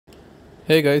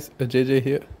Hey guys, JJ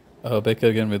here, back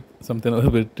again with something a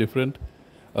little bit different.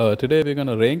 Today we're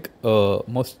gonna rank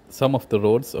most some of the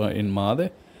roads in Malé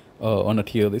on a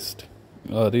tier list.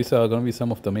 These are gonna be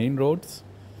some of the main roads,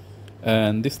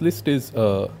 and this list is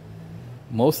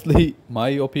mostly my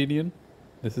opinion.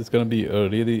 This is gonna be a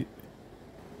really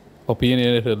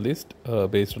opinionated list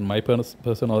based on my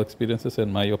personal experiences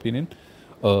and my opinion.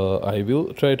 I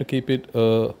will try to keep it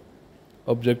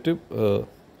objective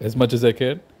as much as I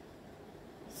can.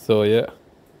 So yeah,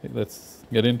 let's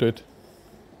get into it.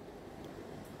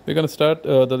 We're gonna start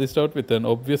the list out with an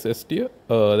obvious S tier,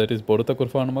 that is Borota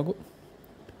Kurfanamagu.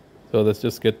 So let's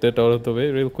just get that out of the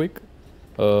way real quick.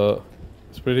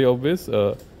 It's pretty obvious.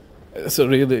 It's a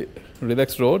really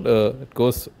relaxed road. It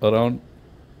goes around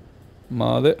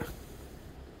Malé.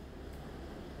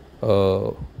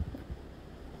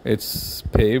 It's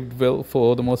paved well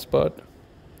for the most part,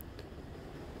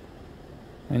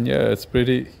 and yeah, it's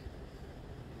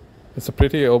a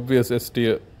pretty obvious S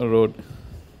tier road.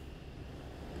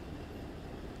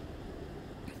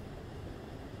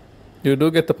 You do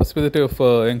get the possibility of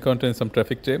encountering some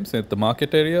traffic jams at the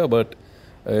market area, but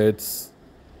it's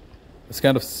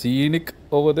kind of scenic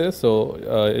over there, so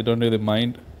I don't really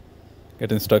mind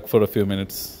getting stuck for a few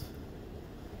minutes.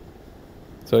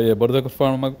 So yeah, Bordakur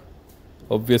Farmag,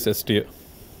 obvious S tier.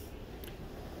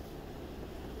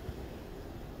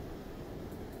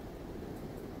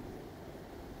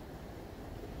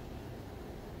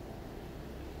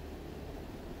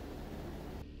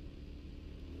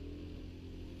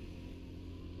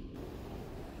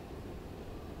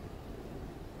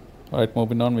 Alright,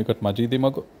 moving on, we got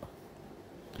Majidimago.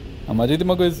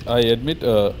 Majidimago is, I admit,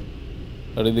 a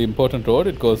really important road.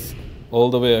 It goes all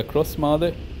the way across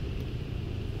Malé.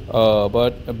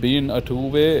 But being a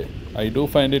two-way, I do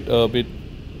find it a bit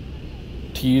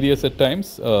tedious at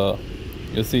times.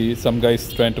 You see some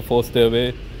guys trying to force their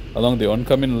way along the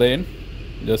oncoming lane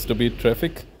just to beat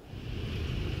traffic.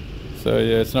 So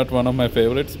yeah, it's not one of my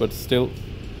favorites, but still,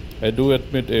 I do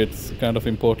admit it's kind of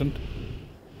important.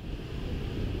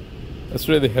 It's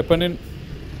really happening.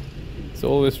 It's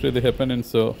always really happening,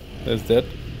 so there's that.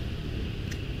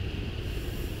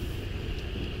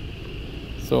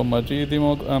 So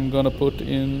Majidimog I'm gonna put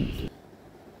in,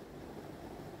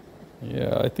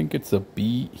 yeah, I think it's a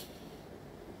B.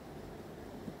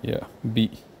 Yeah,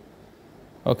 B.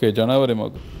 Okay,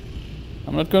 Janawarimog.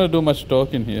 I'm not gonna do much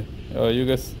talking here. You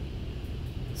guys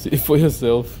see for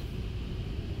yourself.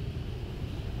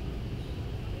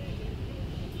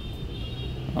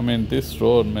 I mean, this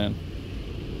road, man.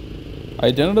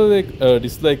 I generally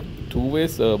dislike two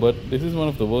ways, but this is one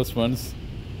of the worst ones.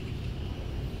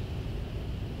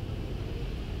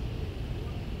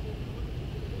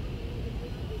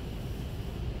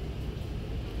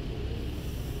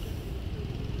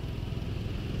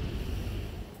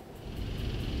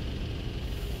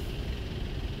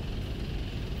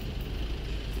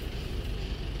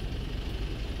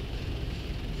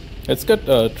 It's got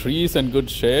trees and good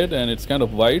shade, and it's kind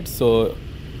of wide, so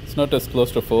it's not as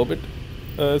claustrophobic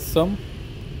as some.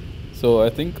 So I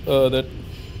think that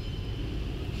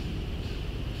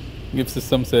gives us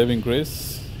some saving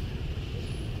grace.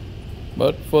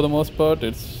 But for the most part,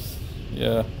 it's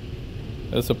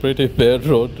a pretty bad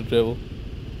road to travel.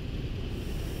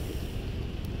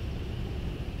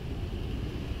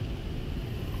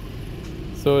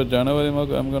 So January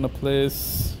I'm gonna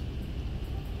place,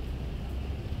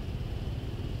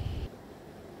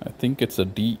 I think it's a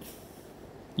D.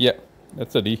 Yeah,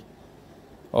 that's a D.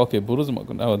 Okay, Buruzumag.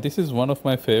 Now this is one of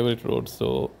my favorite roads,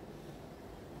 so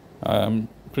I'm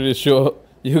pretty sure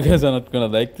you guys are not gonna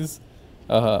like this.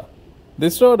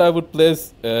 This road I would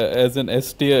place as an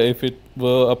S tier if it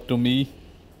were up to me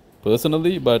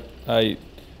personally, but I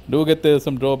do get there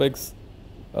some drawbacks.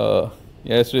 Yeah,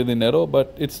 it's really narrow,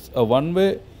 but it's a one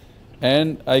way,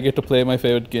 and I get to play my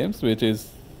favorite games, which is,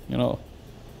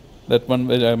 that one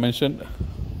which I mentioned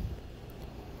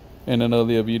in an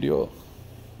earlier video.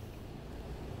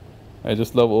 I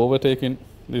just love overtaking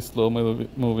these slow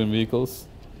moving vehicles.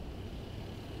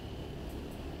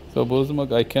 So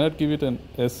Bozumag, I cannot give it an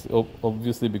S,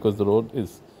 obviously, because the road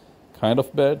is kind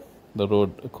of bad. The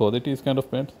road quality is kind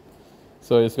of bad.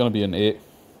 So it's gonna be an A.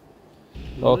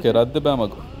 Okay,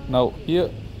 Raddebamag. Now here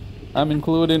I'm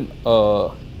including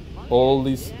all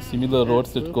these similar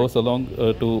roads that goes along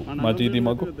to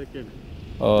Majidimagu.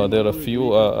 There are a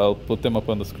few, I'll put them up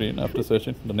on the screen after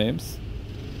searching the names.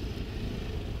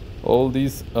 All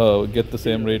these get the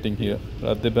same rating here.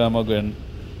 Raddebamag and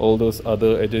all those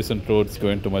other adjacent roads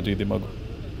going to Majidimagu.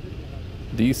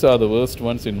 These are the worst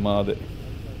ones in Malé.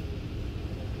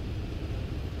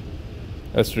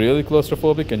 That's really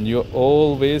claustrophobic, and you're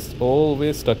always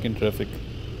stuck in traffic.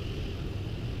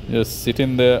 Just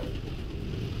sitting there,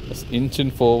 just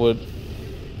inching forward.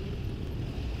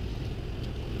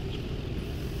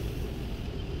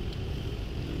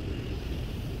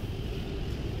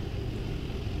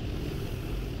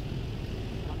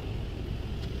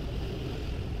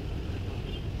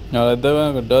 Now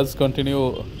that does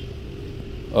continue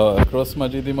across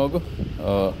Majidimogo.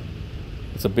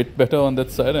 It's a bit better on that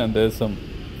side, and there's some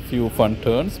few fun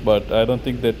turns, but I don't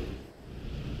think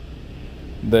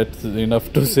that's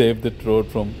enough to save that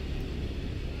road from.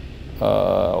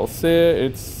 I'll say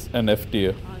it's an F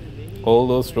tier. All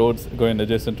those roads going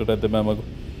adjacent to Radhamamago.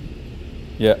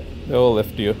 Yeah, they're all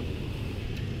F tier.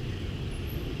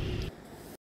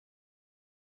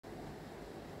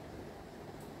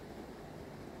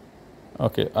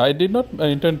 Okay, I did not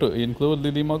intend to include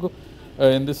Lilimago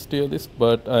in this tier list,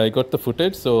 but I got the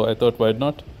footage, so I thought why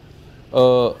not.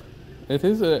 It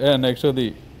is an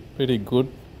actually pretty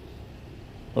good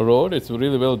road. It's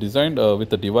really well designed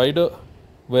with a divider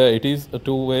where it is a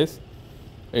two ways.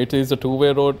 It is a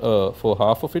two-way road for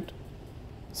half of it.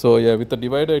 So yeah, with the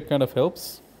divider it kind of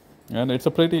helps, and it's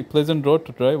a pretty pleasant road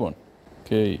to drive on.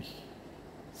 Okay,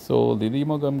 so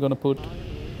Lilimago I'm gonna put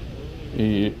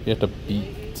at a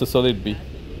B. It's a solid B.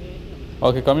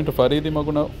 Okay, coming to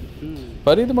Faridimagu now.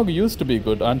 Faridimagu used to be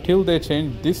good until they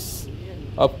changed this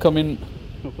upcoming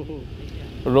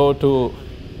road to.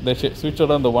 They switched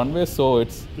around the one way, so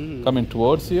it's coming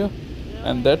towards here,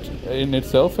 and that in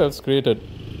itself has created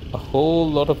a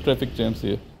whole lot of traffic jams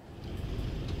here.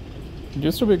 It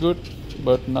used to be good,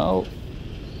 but now,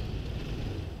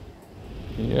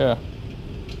 yeah,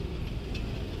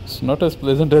 it's not as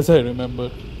pleasant as I remember.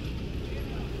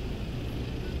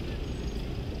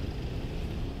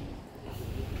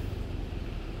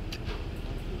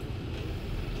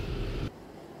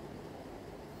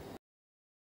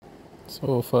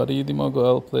 So Faridimago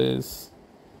I'll place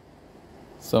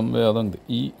somewhere along the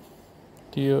E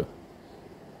tier.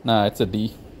 Nah, it's a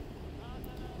D.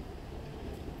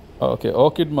 Okay,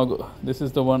 Orchid Mago. This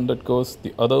is the one that goes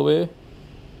the other way.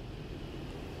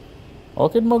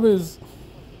 Orchid Mago is,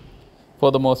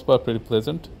 for the most part, pretty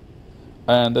pleasant.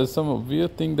 And there's some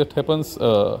weird thing that happens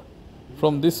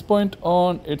from this point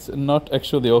on. It's not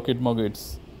actually Orchid Mago.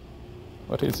 It's,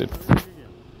 what is it?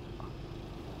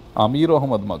 Amir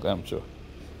Ahmad Mago, I'm sure.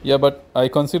 Yeah, but I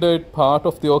consider it part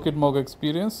of the Orchid Mago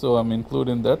experience, so I'm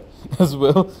including that as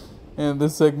well in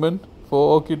this segment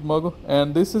for Orchid Mago.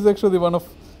 And this is actually one of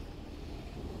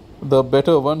the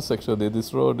better ones actually.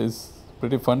 This road is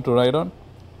pretty fun to ride on,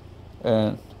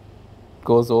 and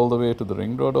goes all the way to the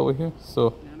ring road over here.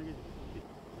 So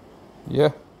yeah,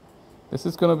 this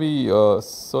is gonna be a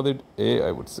solid A,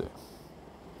 I would say.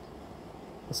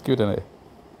 Let's give it an A.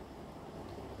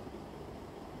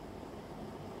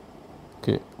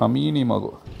 Okay, Amini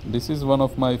Mago. This is one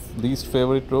of my least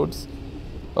favorite roads.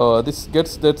 This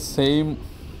gets that same.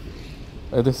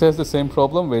 This has the same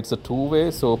problem where it's a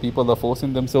two-way, so people are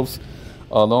forcing themselves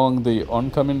along the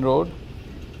oncoming road,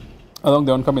 along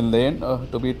the oncoming lane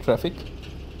to beat traffic.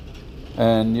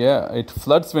 And yeah, it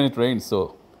floods when it rains.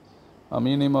 So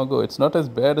Amini Mago, it's not as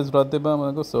bad as Radheba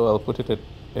Mago, so I'll put it at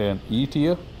an E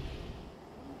tier.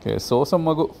 Okay, Sosa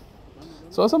Mago.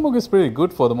 Sosa Mago is pretty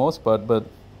good for the most part, but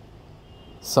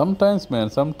sometimes, man,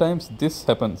 sometimes this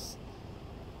happens.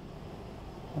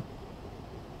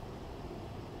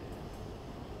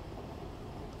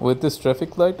 With this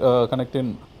traffic light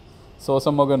connecting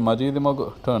Sosamog and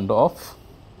Majidimog turned off,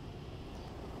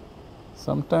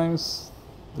 sometimes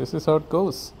this is how it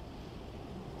goes.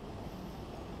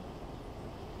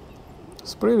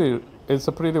 It's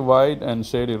a pretty wide and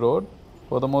shady road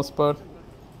for the most part,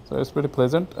 so it's pretty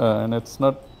pleasant, and it's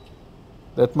not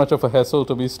that much of a hassle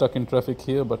to be stuck in traffic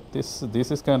here, but this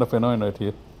is kind of annoying right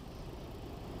here.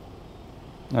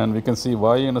 And we can see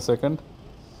why in a second.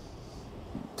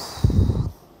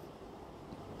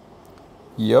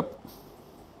 Yep.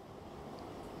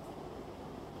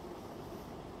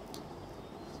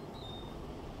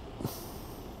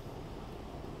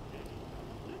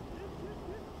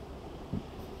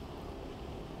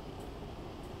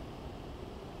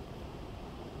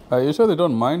 I usually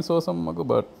don't mind Sosamago,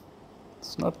 but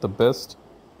it's not the best.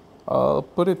 I'll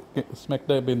put it smack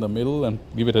dab in the middle and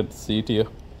give it a C tier.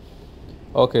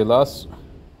 Okay, last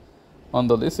on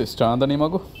the list is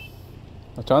Chandanimago.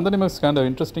 Chandanimago is kind of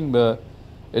interesting, but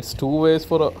it's two ways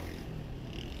for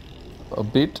a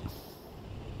bit,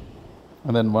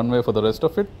 and then one way for the rest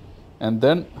of it, and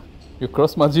then you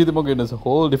cross Majidimog and it's a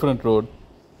whole different road.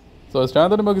 So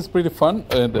Chandanimago is pretty fun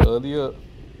in the earlier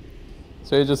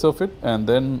stages of it, and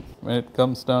then when it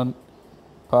comes down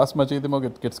past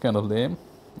Machinimo gets kind of lame.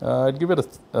 I'd give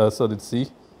it a solid C.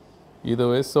 Either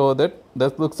way, so that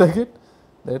looks like it.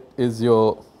 That is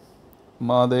your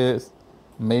Malé's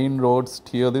main roads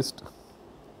tier list,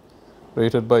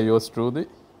 rated by yours truly.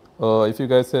 If you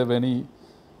guys have any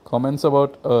comments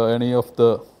about any of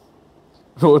the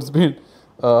roads been,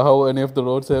 how any of the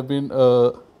roads have been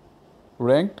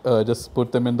ranked, just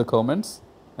put them in the comments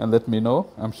and let me know.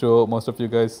 I'm sure most of you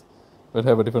guys will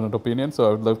have a different opinion, so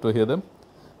I would love to hear them.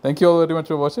 Thank you all very much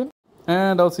for watching,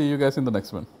 and I'll see you guys in the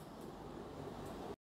next one.